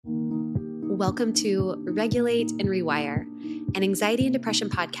Welcome to Regulate and Rewire, an anxiety and depression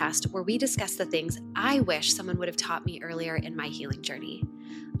podcast where we discuss the things I wish someone would have taught me earlier in my healing journey.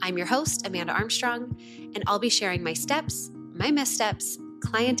 I'm your host, Amanda Armstrong, and I'll be sharing my steps, my missteps,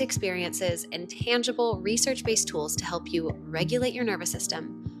 client experiences, and tangible research-based tools to help you regulate your nervous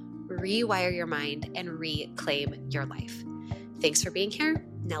system, rewire your mind, and reclaim your life. Thanks for being here.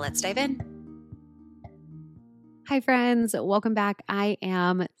 Now let's dive in. Hi, friends. Welcome back. I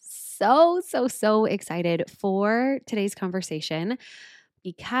am so excited for today's conversation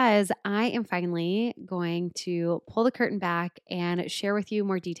because I am finally going to pull the curtain back and share with you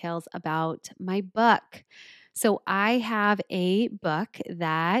more details about my book. So I have a book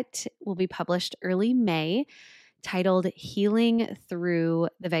that will be published early May titled Healing Through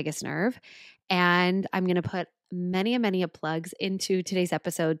the Vagus Nerve. And I'm going to put many plugs into today's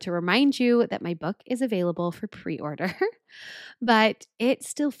episode to remind you that my book is available for pre-order. But it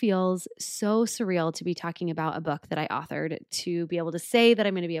still feels so surreal to be talking about a book that I authored. To be able to say that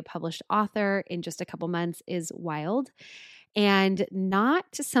I'm going to be a published author in just a couple months is wild and not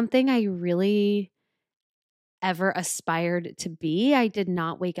something I really ever aspired to be. I did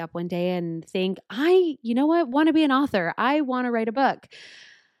not wake up one day and think, want to be an author. I want to write a book.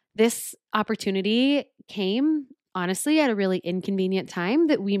 This opportunity came honestly at a really inconvenient time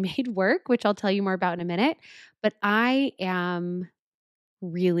that we made work, which I'll tell you more about in a minute. But I am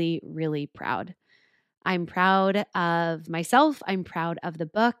really proud. I'm proud of myself. I'm proud of the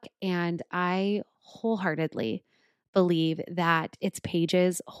book. And I wholeheartedly believe that its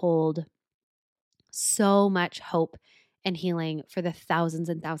pages hold so much hope and healing for the thousands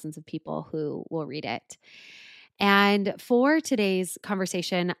and thousands of people who will read it. And for today's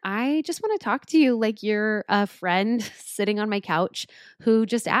conversation, I just want to talk to you like you're a friend sitting on my couch who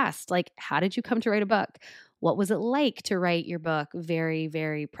just asked, like, how did you come to write a book? What was it like to write your book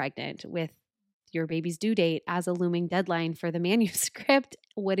very pregnant with your baby's due date as a looming deadline for the manuscript?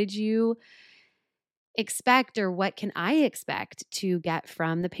 What did you expect, or what can I expect to get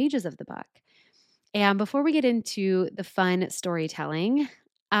from the pages of the book? And before we get into the fun storytelling,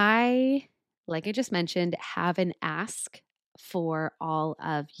 like I just mentioned, have an ask for all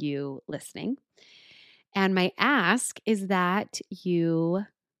of you listening. And my ask is that you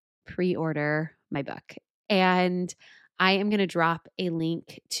pre-order my book. And I am going to drop a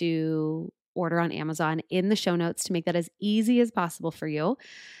link to order on Amazon in the show notes to make that as easy as possible for you.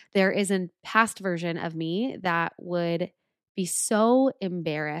 There is a past version of me that would be so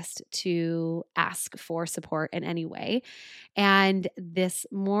embarrassed to ask for support in any way. And this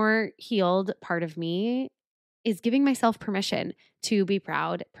more healed part of me is giving myself permission to be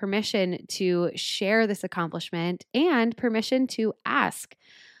proud, permission to share this accomplishment, and permission to ask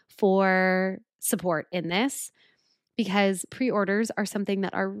for support in this, because pre-orders are something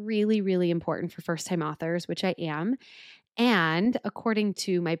that are really important for first-time authors, which I am. And according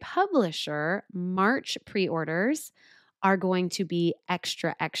to my publisher, March pre-orders are going to be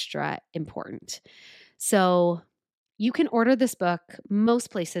extra important. So you can order this book most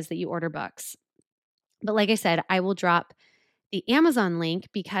places that you order books. But like I said, I will drop the Amazon link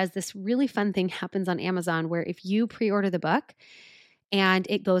because this really fun thing happens on Amazon where if you pre-order the book and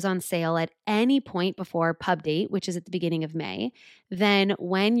it goes on sale at any point before pub date, which is at the beginning of May, then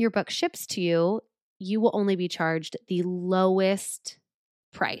when your book ships to you, you will only be charged the lowest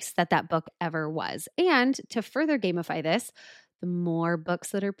price that book ever was. And to further gamify this, the more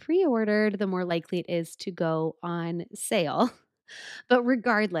books that are pre-ordered, the more likely it is to go on sale. But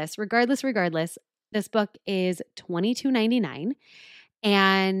regardless, this book is $22.99.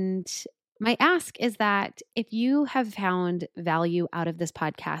 And my ask is that if you have found value out of this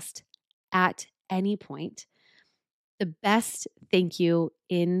podcast at any point, the best thank you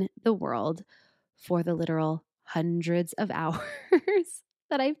in the world for the literal hundreds of hours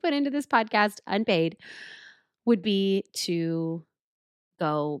that I've put into this podcast unpaid would be to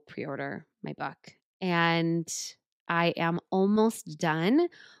go pre-order my book. And I am almost done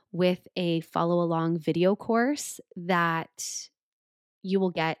with a follow-along video course that you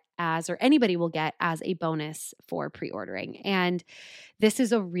will get or anybody will get as a bonus for pre-ordering. And this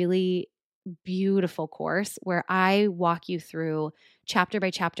is a really beautiful course where I walk you through chapter by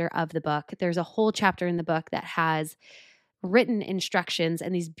chapter of the book. There's a whole chapter in the book that has written instructions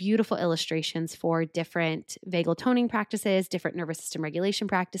and these beautiful illustrations for different vagal toning practices, different nervous system regulation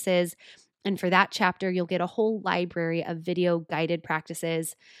practices. And for that chapter, you'll get a whole library of video guided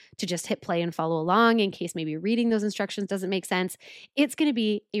practices to just hit play and follow along in case maybe reading those instructions doesn't make sense. It's going to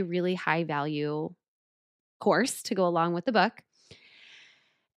be a really high value course to go along with the book.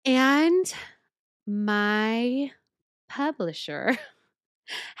 And my publisher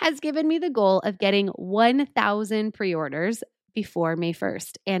has given me the goal of getting 1,000 pre-orders before May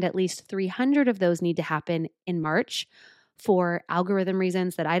 1st. And at least 300 of those need to happen in March for algorithm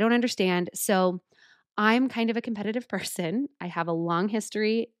reasons that I don't understand. So I'm kind of a competitive person. I have a long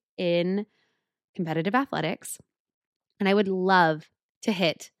history in competitive athletics, and I would love to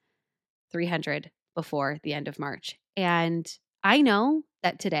hit 300 before the end of March. And I know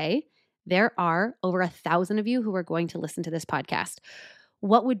that today there are over 1,000 of you who are going to listen to this podcast.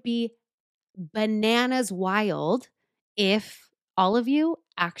 What would be bananas wild if all of you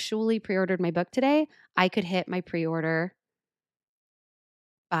actually pre-ordered my book today? I could hit my pre-order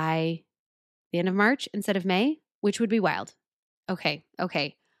by the end of March instead of May, which would be wild. Okay.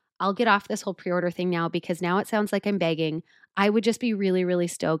 I'll get off this whole pre-order thing now because now it sounds like I'm begging. I would just be really, really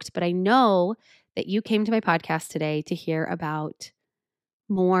stoked. But I know that you came to my podcast today to hear about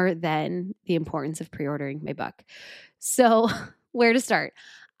more than the importance of pre-ordering my book. So, where to start?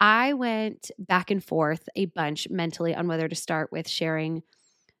 I went back and forth a bunch mentally on whether to start with sharing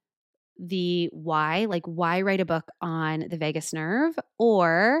the why, like why write a book on the vagus nerve,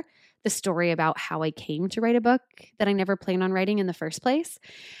 or the story about how I came to write a book that I never planned on writing in the first place.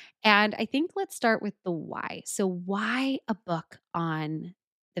 And I think let's start with the why. So, why a book on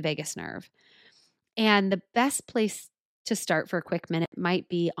the vagus nerve? And the best place to start for a quick minute might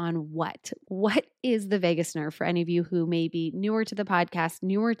be on what. What is the vagus nerve for any of you who may be newer to the podcast,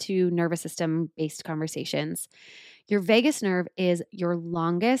 newer to nervous system based conversations? Your vagus nerve is your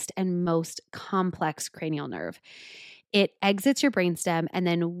longest and most complex cranial nerve. It exits your brainstem and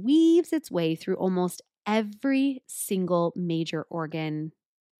then weaves its way through almost every single major organ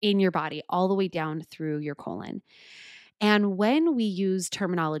in your body, all the way down through your colon. And when we use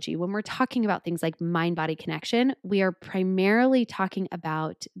terminology, when we're talking about things like mind-body connection, we are primarily talking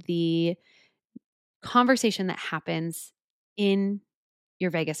about the conversation that happens in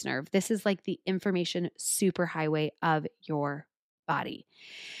your vagus nerve. This is like the information superhighway of your body.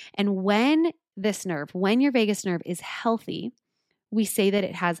 And when your vagus nerve is healthy, we say that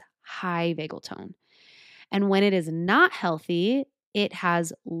it has high vagal tone. And when it is not healthy, it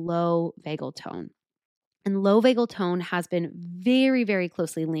has low vagal tone. And low vagal tone has been very, very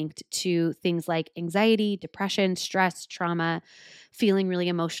closely linked to things like anxiety, depression, stress, trauma, feeling really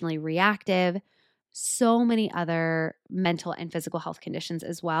emotionally reactive. So many other mental and physical health conditions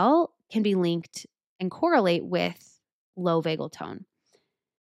as well can be linked and correlate with low vagal tone.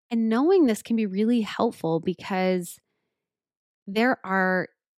 And knowing this can be really helpful because there are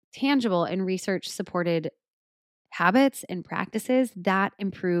tangible and research supported habits and practices that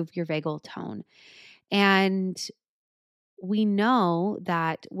improve your vagal tone. And we know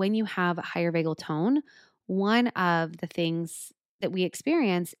that when you have a higher vagal tone, one of the things that we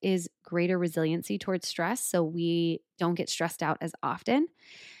experience is greater resiliency towards stress. So we don't get stressed out as often.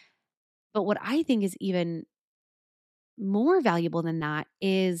 But what I think is even more valuable than that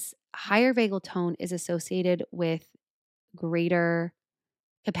is higher vagal tone is associated with greater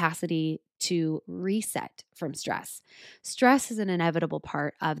capacity to reset from stress. Stress is an inevitable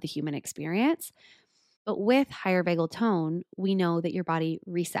part of the human experience. But with higher vagal tone, we know that your body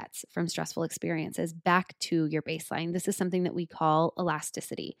resets from stressful experiences back to your baseline. This is something that we call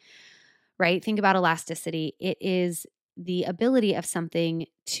elasticity, right? Think about elasticity. It is the ability of something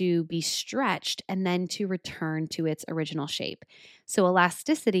to be stretched and then to return to its original shape. So,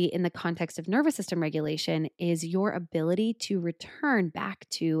 elasticity in the context of nervous system regulation is your ability to return back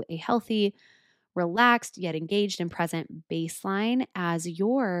to a healthy, relaxed yet engaged and present baseline as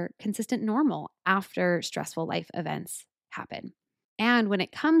your consistent normal after stressful life events happen. And when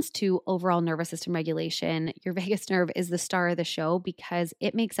it comes to overall nervous system regulation, your vagus nerve is the star of the show because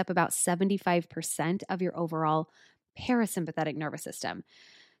it makes up about 75% of your overall parasympathetic nervous system.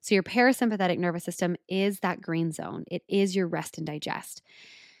 So, your parasympathetic nervous system is that green zone, it is your rest and digest.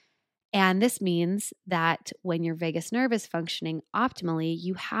 And this means that when your vagus nerve is functioning optimally,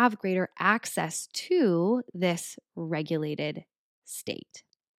 you have greater access to this regulated state.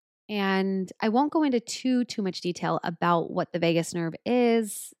 And I won't go into too much detail about what the vagus nerve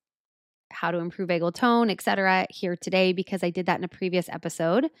is, how to improve vagal tone, etc. here today because I did that in a previous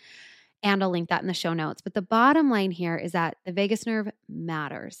episode and I'll link that in the show notes. But the bottom line here is that the vagus nerve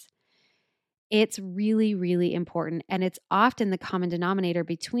matters. It's really, really important. And it's often the common denominator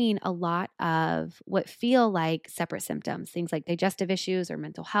between a lot of what feel like separate symptoms, things like digestive issues or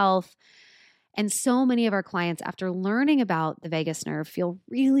mental health. And so many of our clients, after learning about the vagus nerve, feel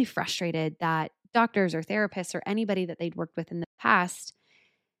really frustrated that doctors or therapists or anybody that they'd worked with in the past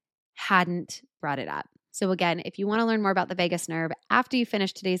hadn't brought it up. So again, if you want to learn more about the vagus nerve after you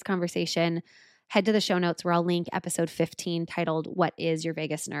finish today's conversation, head to the show notes where I'll link episode 15 titled What is Your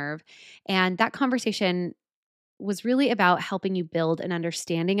Vagus Nerve? And that conversation was really about helping you build an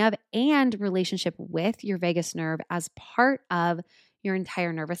understanding of and relationship with your vagus nerve as part of your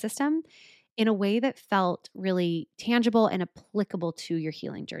entire nervous system in a way that felt really tangible and applicable to your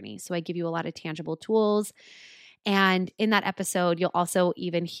healing journey. So I give you a lot of tangible tools. And in that episode, you'll also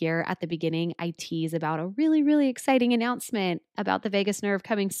even hear at the beginning, I tease about a really, really exciting announcement about the vagus nerve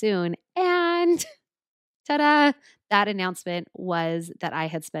coming soon. And ta-da, that announcement was that I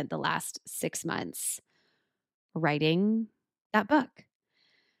had spent the last 6 months writing that book.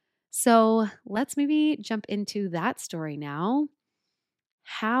 So let's maybe jump into that story now.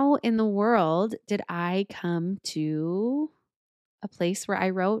 How in the world did I come to a place where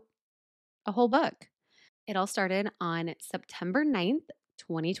I wrote a whole book? It all started on September 9th,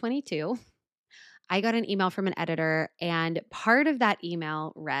 2022. I got an email from an editor, and part of that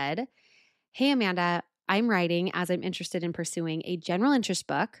email read, "Hey, Amanda, I'm writing as I'm interested in pursuing a general interest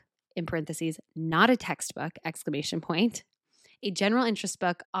book, in parentheses, not a textbook, exclamation point, a general interest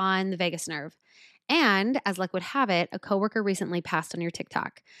book on the vagus nerve. And as luck would have it, a coworker recently passed on your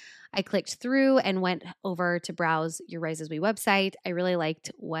TikTok. I clicked through and went over to browse your Rise As We website. I really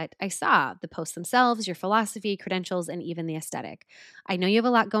liked what I saw, the posts themselves, your philosophy, credentials, and even the aesthetic. I know you have a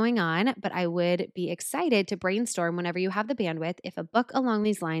lot going on, but I would be excited to brainstorm whenever you have the bandwidth if a book along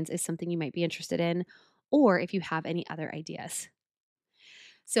these lines is something you might be interested in, or if you have any other ideas."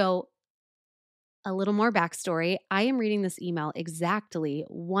 So a little more backstory. I am reading this email exactly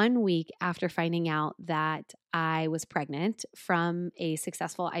 1 week after finding out that I was pregnant from a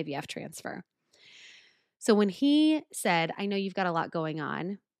successful IVF transfer. So when he said, "I know you've got a lot going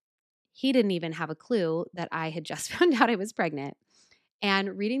on," he didn't even have a clue that I had just found out I was pregnant.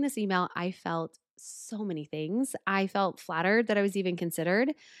 And reading this email, I felt so many things. I felt flattered that I was even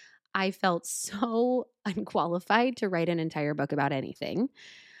considered. I felt so unqualified to write an entire book about anything.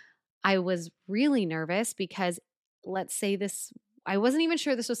 I was really nervous because let's say this, I wasn't even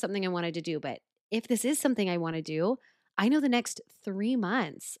sure this was something I wanted to do, but if this is something I want to do, I know the next 3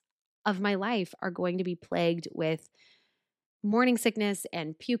 months of my life are going to be plagued with morning sickness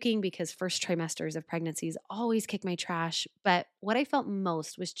and puking because first trimesters of pregnancies always kick my trash. But what I felt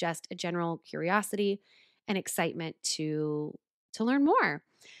most was just a general curiosity and excitement to learn more.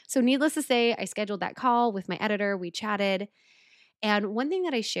 So needless to say, I scheduled that call with my editor. We chatted. And one thing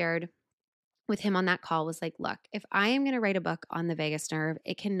that I shared with him on that call was like, look, if I am going to write a book on the vagus nerve,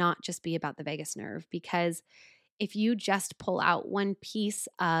 it cannot just be about the vagus nerve, because if you just pull out one piece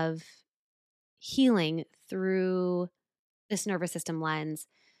of healing through this nervous system lens,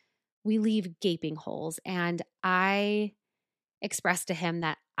 we leave gaping holes. And I expressed to him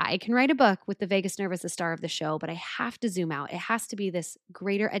that I can write a book with the vagus nerve as the star of the show, but I have to zoom out. It has to be this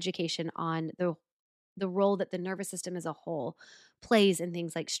greater education on the role that the nervous system as a whole plays in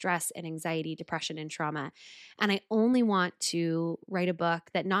things like stress and anxiety, depression, and trauma. And I only want to write a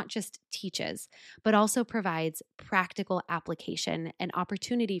book that not just teaches, but also provides practical application and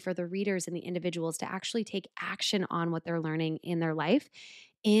opportunity for the readers and the individuals to actually take action on what they're learning in their life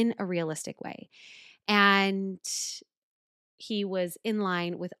in a realistic way. And he was in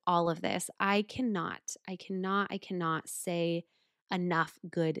line with all of this. I cannot say enough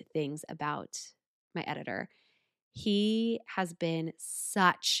good things about my editor. He has been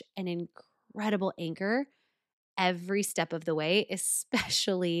such an incredible anchor every step of the way,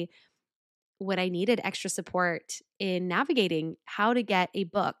 especially when I needed extra support in navigating how to get a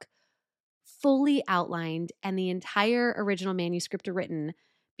book fully outlined and the entire original manuscript written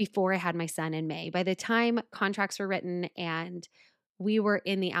before I had my son in May. By the time contracts were written and we were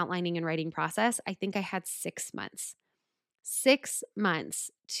in the outlining and writing process, I think I had 6 months. 6 months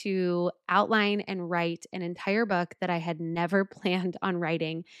to outline and write an entire book that I had never planned on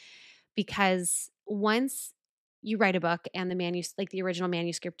writing, because once you write a book and the original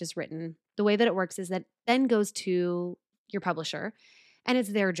manuscript is written, the way that it works is that then goes to your publisher, and it's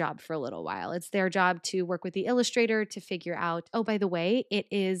their job for a little while. It's their job to work with the illustrator to figure out, oh, by the way, it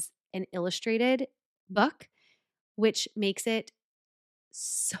is an illustrated book, which makes it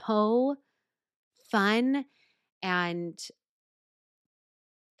so fun and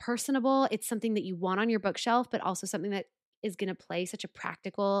personable. It's something that you want on your bookshelf, but also something that is going to play such a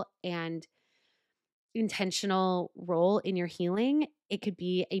practical and intentional role in your healing. It could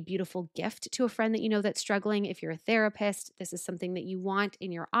be a beautiful gift to a friend that you know that's struggling. If you're a therapist, this is something that you want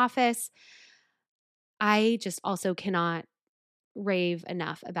in your office. I just also cannot rave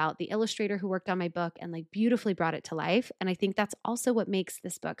enough about the illustrator who worked on my book and like beautifully brought it to life. And I think that's also what makes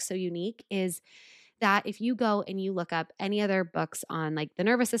this book so unique, is that if you go and you look up any other books on like the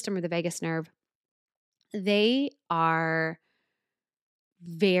nervous system or the vagus nerve, They are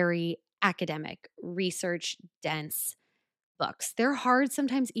very academic, research dense books. They're hard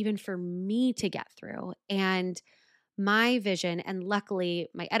sometimes even for me to get through. And my vision, and luckily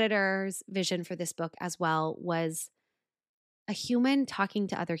my editor's vision for this book as well, was a human talking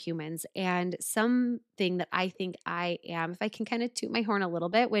to other humans. And something that I think I am, if I can kind of toot my horn a little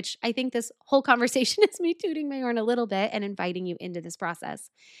bit, which I think this whole conversation is me tooting my horn a little bit and inviting you into this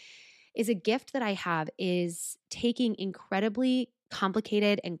process, is a gift that I have is taking incredibly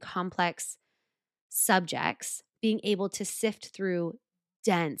complicated and complex subjects, being able to sift through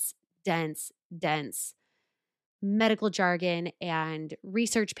dense, dense medical jargon and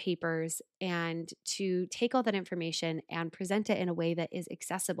research papers, and to take all that information and present it in a way that is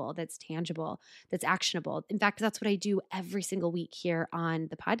accessible, that's tangible, that's actionable. In fact, that's what I do every single week here on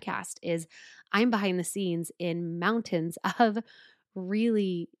the podcast. Is I'm behind the scenes in mountains of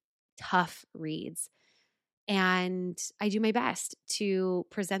really tough reads, and I do my best to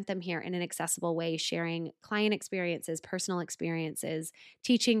present them here in an accessible way, sharing client experiences, personal experiences,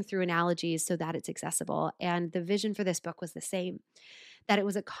 teaching through analogies so that it's accessible. And the vision for this book was the same, that it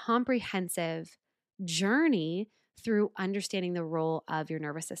was a comprehensive journey through understanding the role of your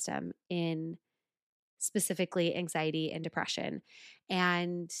nervous system in specifically anxiety and depression.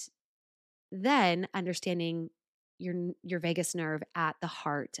 And then understanding your vagus nerve at the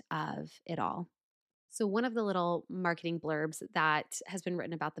heart of it all. So, one of the little marketing blurbs that has been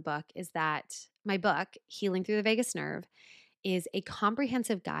written about the book is that my book, Healing Through the Vagus Nerve, is a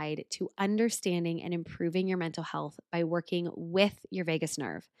comprehensive guide to understanding and improving your mental health by working with your vagus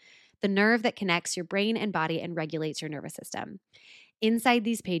nerve, the nerve that connects your brain and body and regulates your nervous system. Inside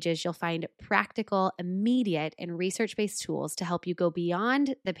these pages, you'll find practical, immediate, and research based tools to help you go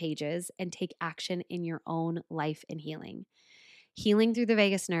beyond the pages and take action in your own life and healing. Healing Through the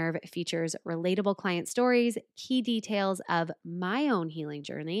Vagus Nerve features relatable client stories, key details of my own healing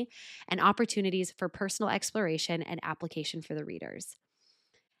journey, and opportunities for personal exploration and application for the readers.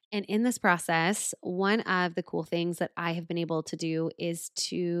 And in this process, one of the cool things that I have been able to do is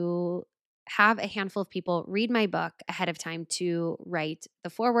to have a handful of people read my book ahead of time to write the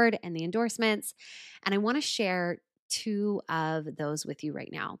foreword and the endorsements. And I want to share two of those with you right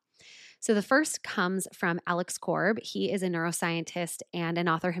now. So the first comes from Alex Korb. He is a neuroscientist and an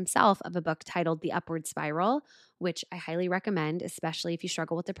author himself of a book titled The Upward Spiral, which I highly recommend, especially if you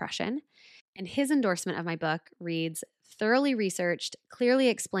struggle with depression. And his endorsement of my book reads, thoroughly researched, clearly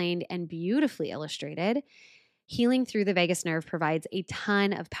explained, and beautifully illustrated. Healing Through the Vagus Nerve provides a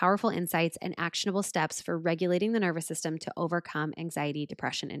ton of powerful insights and actionable steps for regulating the nervous system to overcome anxiety,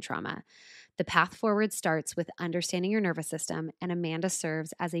 depression, and trauma. The path forward starts with understanding your nervous system, and Amanda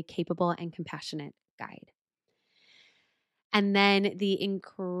serves as a capable and compassionate guide. And then the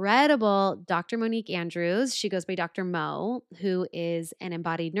incredible Dr. Monique Andrews, she goes by Dr. Mo, who is an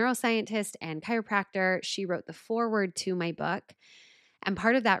embodied neuroscientist and chiropractor. She wrote the foreword to my book. And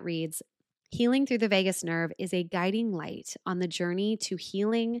part of that reads, Healing Through the Vagus Nerve is a guiding light on the journey to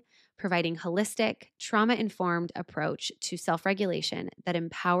healing, providing holistic, trauma-informed approach to self-regulation that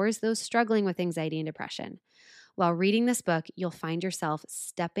empowers those struggling with anxiety and depression. While reading this book, you'll find yourself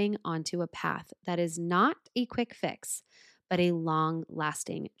stepping onto a path that is not a quick fix, but a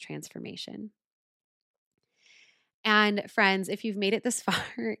long-lasting transformation. And friends, if you've made it this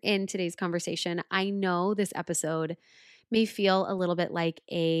far in today's conversation, I know this episode may feel a little bit like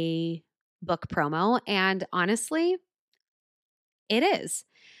a book promo, and honestly, it is.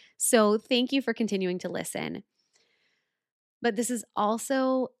 So thank you for continuing to listen. But this is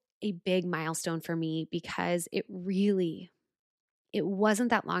also a big milestone for me because it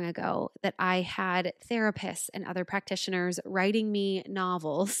wasn't that long ago that I had therapists and other practitioners writing me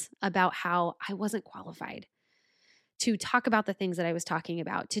novels about how I wasn't qualified to talk about the things that I was talking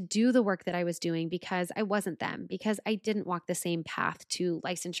about, to do the work that I was doing because I wasn't them, because I didn't walk the same path to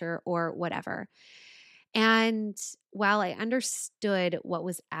licensure or whatever. And while I understood what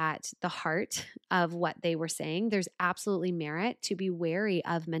was at the heart of what they were saying, there's absolutely merit to be wary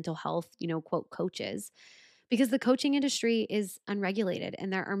of mental health, quote, coaches, because the coaching industry is unregulated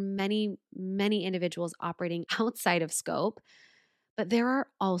and there are many, many individuals operating outside of scope. But there are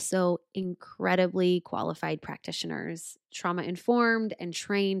also incredibly qualified practitioners, trauma informed and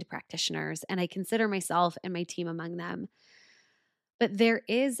trained practitioners, and I consider myself and my team among them. But there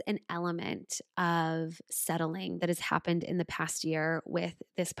is an element of settling that has happened in the past year with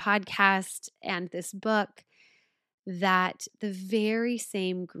this podcast and this book, that the very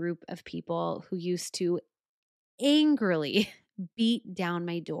same group of people who used to angrily beat down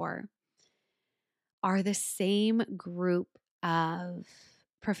my door are the same group of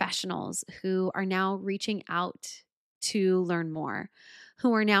professionals who are now reaching out to learn more,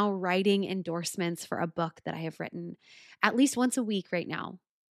 who are now writing endorsements for a book that I have written at least once a week right now.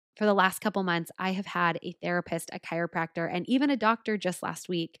 For the last couple months, I have had a therapist, a chiropractor, and even a doctor just last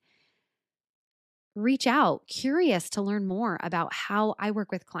week reach out, curious to learn more about how I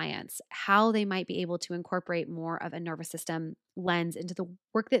work with clients, how they might be able to incorporate more of a nervous system lens into the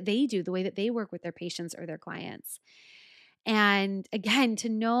work that they do, the way that they work with their patients or their clients. And again, to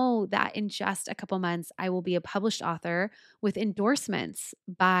know that in just a couple months, I will be a published author with endorsements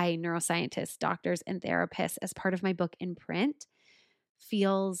by neuroscientists, doctors, and therapists as part of my book in print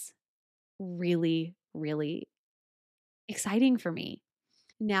feels really, really exciting for me.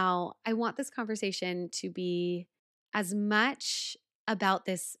 Now, I want this conversation to be as much about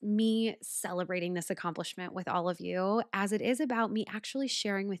this, me celebrating this accomplishment with all of you, as it is about me actually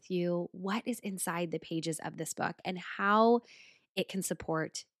sharing with you what is inside the pages of this book and how it can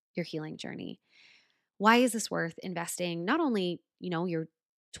support your healing journey. Why is this worth investing not only, your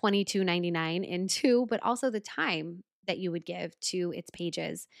 $22.99 into, but also the time that you would give to its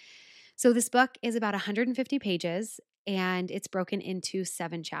pages? So this book is about 150 pages and it's broken into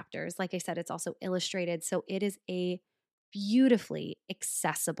 7 chapters. Like I said, it's also illustrated. So it is a beautifully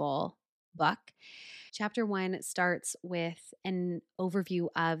accessible book. Chapter 1 starts with an overview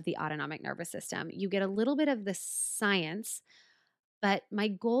of the autonomic nervous system. You get a little bit of the science, but my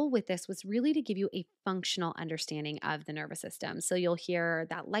goal with this was really to give you a functional understanding of the nervous system. So you'll hear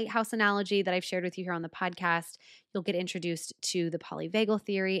that lighthouse analogy that I've shared with you here on the podcast. You'll get introduced to the polyvagal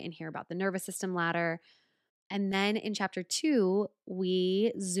theory and hear about the nervous system ladder. And then in chapter 2,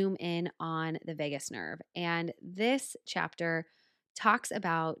 we zoom in on the vagus nerve. And this chapter talks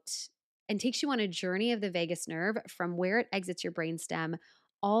about and takes you on a journey of the vagus nerve from where it exits your brainstem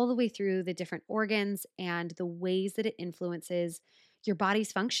all the way through the different organs and the ways that it influences your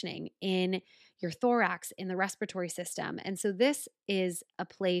body's functioning in your thorax, in the respiratory system. And so this is a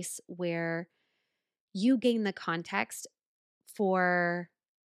place where you gain the context for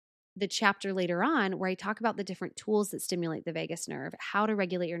the chapter later on where I talk about the different tools that stimulate the vagus nerve, how to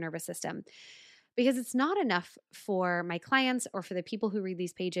regulate your nervous system. Because it's not enough for my clients or for the people who read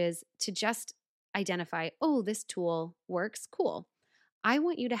these pages to just identify, oh, this tool works, cool. I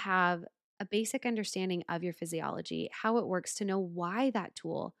want you to have a basic understanding of your physiology, how it works, to know why that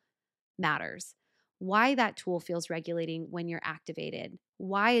tool matters, why that tool feels regulating when you're activated,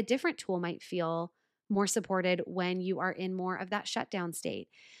 why a different tool might feel more supported when you are in more of that shutdown state.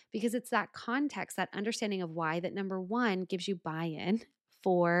 Because it's that context, that understanding of why, that number one gives you buy in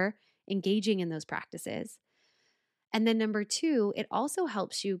for engaging in those practices. And then number two, it also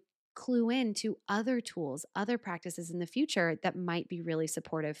helps you clue in to other tools, other practices in the future that might be really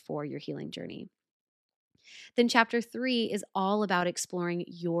supportive for your healing journey. Then chapter 3 is all about exploring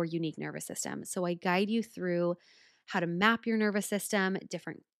your unique nervous system. So I guide you through how to map your nervous system,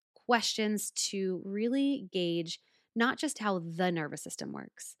 different questions to really gauge not just how the nervous system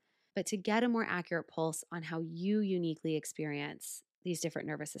works, but to get a more accurate pulse on how you uniquely experience these different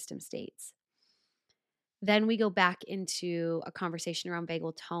nervous system states. Then we go back into a conversation around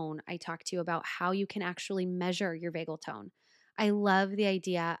vagal tone. I talk to you about how you can actually measure your vagal tone. I love the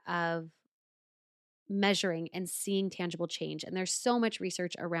idea of measuring and seeing tangible change. And there's so much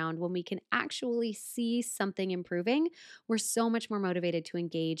research around when we can actually see something improving, we're so much more motivated to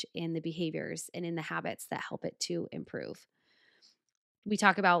engage in the behaviors and in the habits that help it to improve. We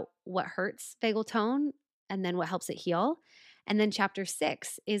talk about what hurts vagal tone and then what helps it heal. And then chapter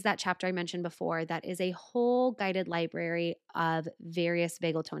 6 is that chapter I mentioned before that is a whole guided library of various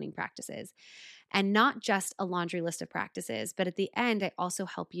vagal toning practices. And not just a laundry list of practices, but at the end, I also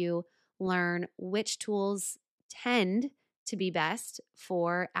help you learn which tools tend to be best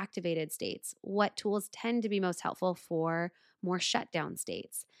for activated states, what tools tend to be most helpful for more shutdown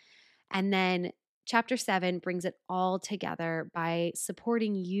states. And then chapter 7 brings it all together by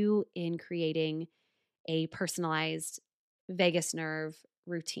supporting you in creating a personalized vagus nerve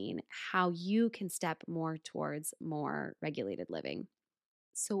routine, how you can step more towards more regulated living.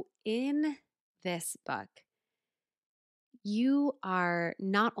 So in this book, you are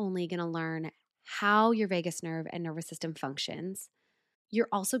not only going to learn how your vagus nerve and nervous system functions, you're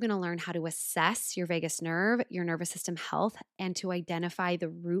also going to learn how to assess your vagus nerve, your nervous system health, and to identify the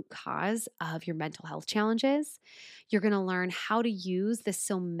root cause of your mental health challenges. You're going to learn how to use the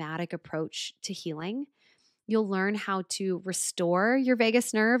somatic approach to healing. You'll learn how to restore your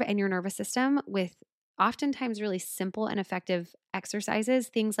vagus nerve and your nervous system with oftentimes really simple and effective exercises,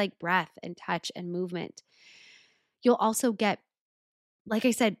 things like breath and touch and movement. You'll also get like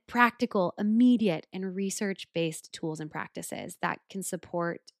I said, practical, immediate, and research-based tools and practices that can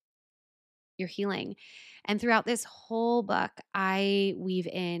support your healing. And throughout this whole book, I weave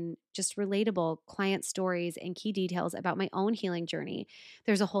in just relatable client stories and key details about my own healing journey.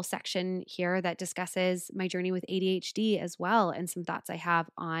 There's a whole section here that discusses my journey with ADHD as well, and some thoughts I have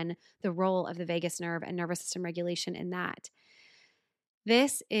on the role of the vagus nerve and nervous system regulation in that.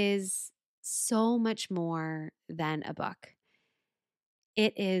 This is so much more than a book.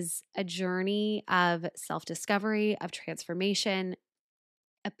 It is a journey of self discovery, of transformation,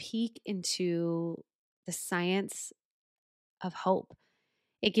 a peek into the science of hope.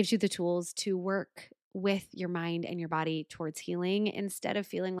 It gives you the tools to work with your mind and your body towards healing instead of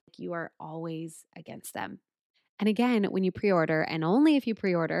feeling like you are always against them. And again, when you pre order, and only if you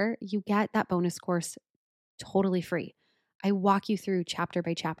pre order, you get that bonus course totally free. I walk you through chapter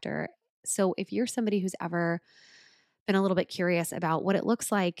by chapter. So if you're somebody who's ever been a little bit curious about what it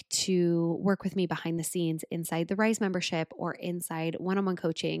looks like to work with me behind the scenes inside the Rise membership or inside one-on-one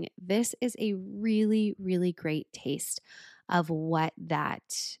coaching, this is a really, really great taste of what that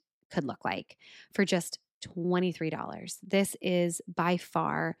could look like for just $23. This is by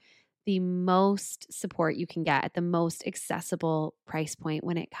far the most support you can get at the most accessible price point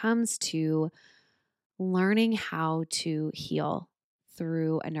when it comes to learning how to heal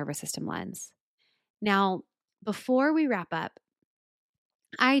through a nervous system lens. Now, before we wrap up,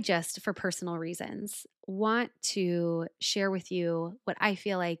 I just, for personal reasons, want to share with you what I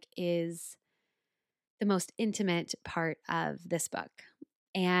feel like is the most intimate part of this book.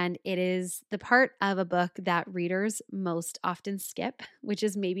 And it is the part of a book that readers most often skip, which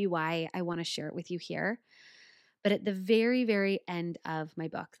is maybe why I want to share it with you here. But at the very, very end of my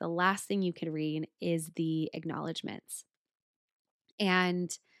book, the last thing you can read is the acknowledgments. And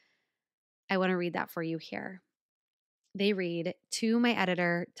I want to read that for you here. They read, to my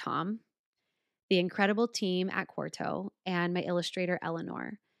editor, Tom, the incredible team at Quarto, and my illustrator,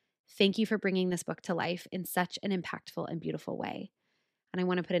 Eleanor. Thank you for bringing this book to life in such an impactful and beautiful way. And I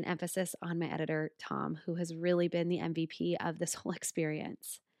want to put an emphasis on my editor, Tom, who has really been the MVP of this whole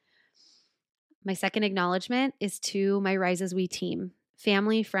experience. My second acknowledgement is to my Rise as We team,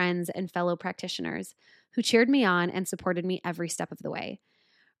 family, friends, and fellow practitioners who cheered me on and supported me every step of the way.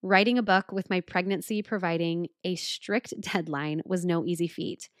 Writing a book with my pregnancy providing a strict deadline was no easy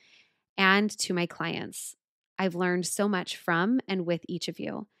feat. And to my clients, I've learned so much from and with each of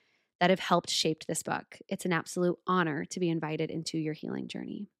you that have helped shape this book. It's an absolute honor to be invited into your healing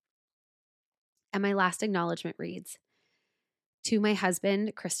journey. And my last acknowledgement reads, to my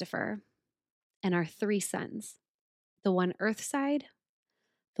husband, Christopher, and our 3 sons, the one earthside,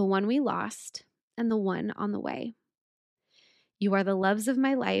 the one we lost, and the one on the way. You are the loves of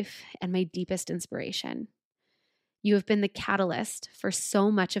my life and my deepest inspiration. You have been the catalyst for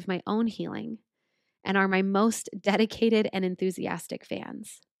so much of my own healing and are my most dedicated and enthusiastic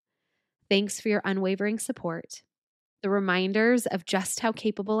fans. Thanks for your unwavering support, the reminders of just how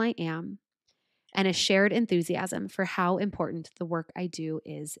capable I am, and a shared enthusiasm for how important the work I do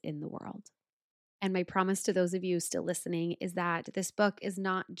is in the world. And my promise to those of you still listening is that this book is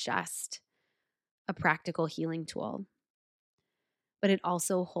not just a practical healing tool, but it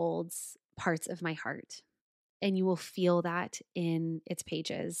also holds parts of my heart. And you will feel that in its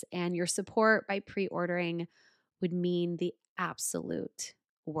pages. And your support by pre-ordering would mean the absolute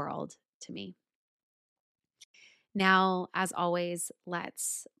world to me. Now, as always,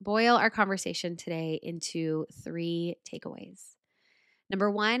 let's boil our conversation today into 3 takeaways. Number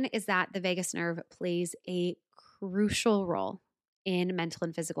 1 is that the vagus nerve plays a crucial role in mental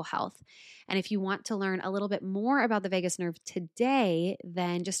and physical health. And if you want to learn a little bit more about the vagus nerve today,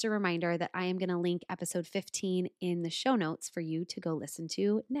 then just a reminder that I am going to link episode 15 in the show notes for you to go listen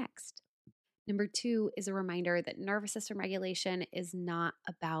to next. Number 2 is a reminder that nervous system regulation is not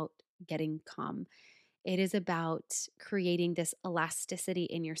about getting calm. It is about creating this elasticity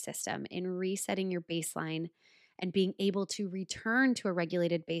in your system, in resetting your baseline and being able to return to a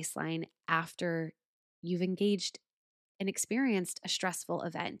regulated baseline after you've engaged and experienced a stressful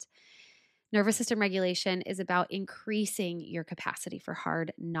event. Nervous system regulation is about increasing your capacity for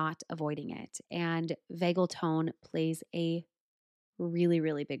hard, not avoiding it. And vagal tone plays a really,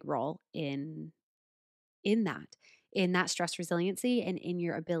 really big role in that stress resiliency and in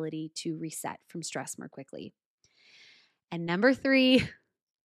your ability to reset from stress more quickly. And number 3,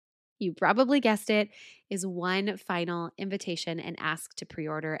 you probably guessed it, is one final invitation and ask to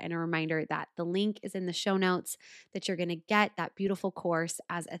pre-order, and a reminder that the link is in the show notes, that you're going to get that beautiful course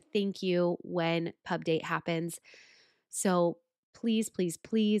as a thank you when pub date happens. So please, please,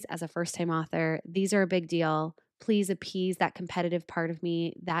 please, as a first-time author, these are a big deal. please appease that competitive part of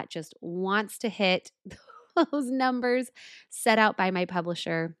me that just wants to hit those numbers set out by my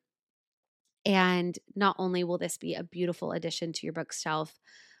publisher. And not only will this be a beautiful addition to your bookshelf,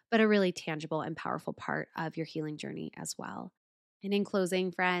 but a really tangible and powerful part of your healing journey as well. And in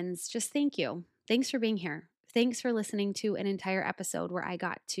closing, friends, just thank you. Thanks for being here. Thanks for listening to an entire episode where I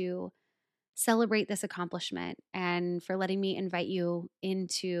got to celebrate this accomplishment, and for letting me invite you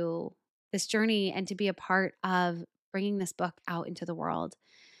into this journey and to be a part of bringing this book out into the world.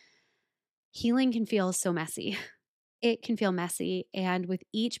 Healing can feel so messy. It can feel messy. And with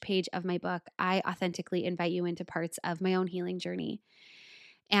each page of my book, I authentically invite you into parts of my own healing journey.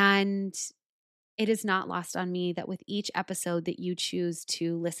 And it is not lost on me that with each episode that you choose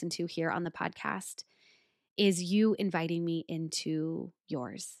to listen to here on the podcast is you inviting me into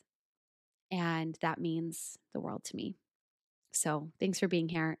yours. And that means the world to me. So thanks for being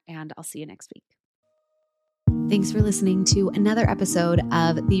here, and I'll see you next week. Thanks for listening to another episode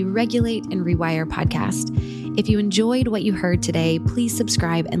of the Regulate and Rewire podcast. If you enjoyed what you heard today, please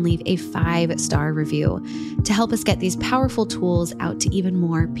subscribe and leave a 5-star review to help us get these powerful tools out to even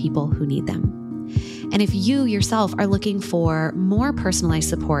more people who need them. And if you yourself are looking for more personalized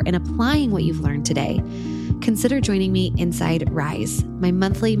support in applying what you've learned today, consider joining me inside Rise, my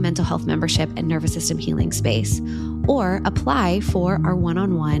monthly mental health membership and nervous system healing space, or apply for our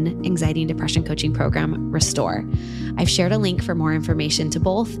one-on-one anxiety and depression coaching program, Restore. I've shared a link for more information to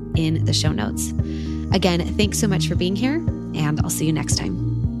both in the show notes. Again, thanks so much for being here, and I'll see you next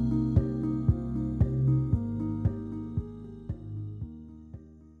time.